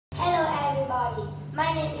everybody.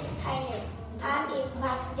 My name is Kainen. I'm in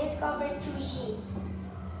class Discover 2G.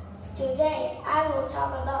 Today, I will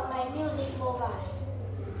talk about my music mobile.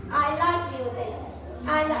 I like music.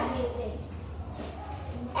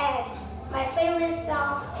 And my favorite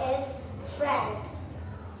song is Friends.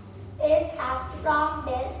 It has strong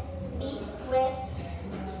beat with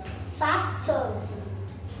fast tones.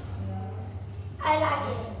 I like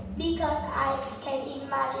it because I can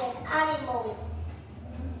imagine animals.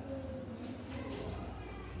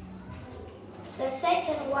 The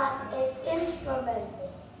second one is instrument.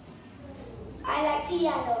 I like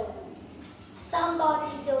piano.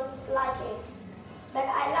 Somebody don't like it, but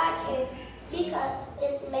I like it because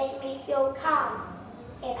it makes me feel calm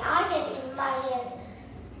and I can imagine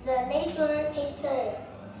the nature picture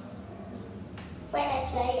when I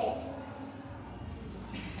play it.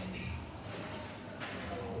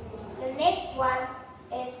 The next one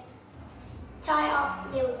is type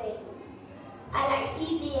of music. I like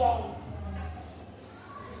EDM.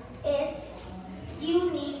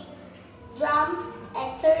 You need drum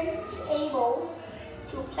and turntables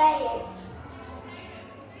to play it.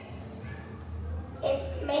 It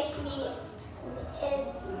makes me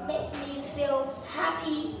feel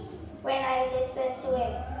happy when I listen to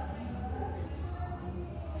it.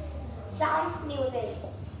 Sounds music.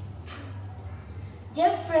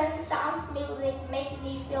 Different sounds music make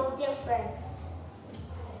me feel different.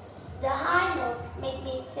 The high notes make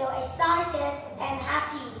me feel excited and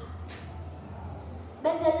happy.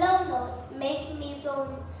 But the low notes make me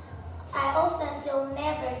I often feel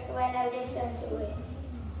nervous when I listen to it.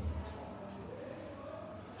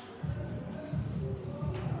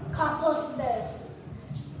 Composer.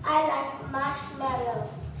 I like Marshmallow.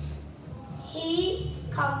 He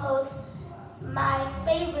composed my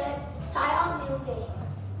favorite type of music,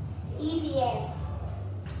 EDM.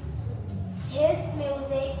 His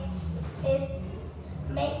music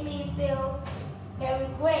make me feel very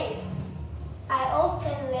great. I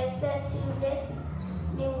often listen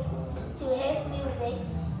to his music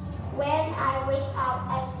when I wake up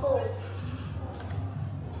at school.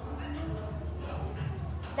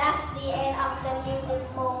 That's the end of the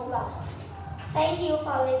music mobile. Thank you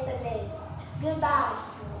for listening. Goodbye.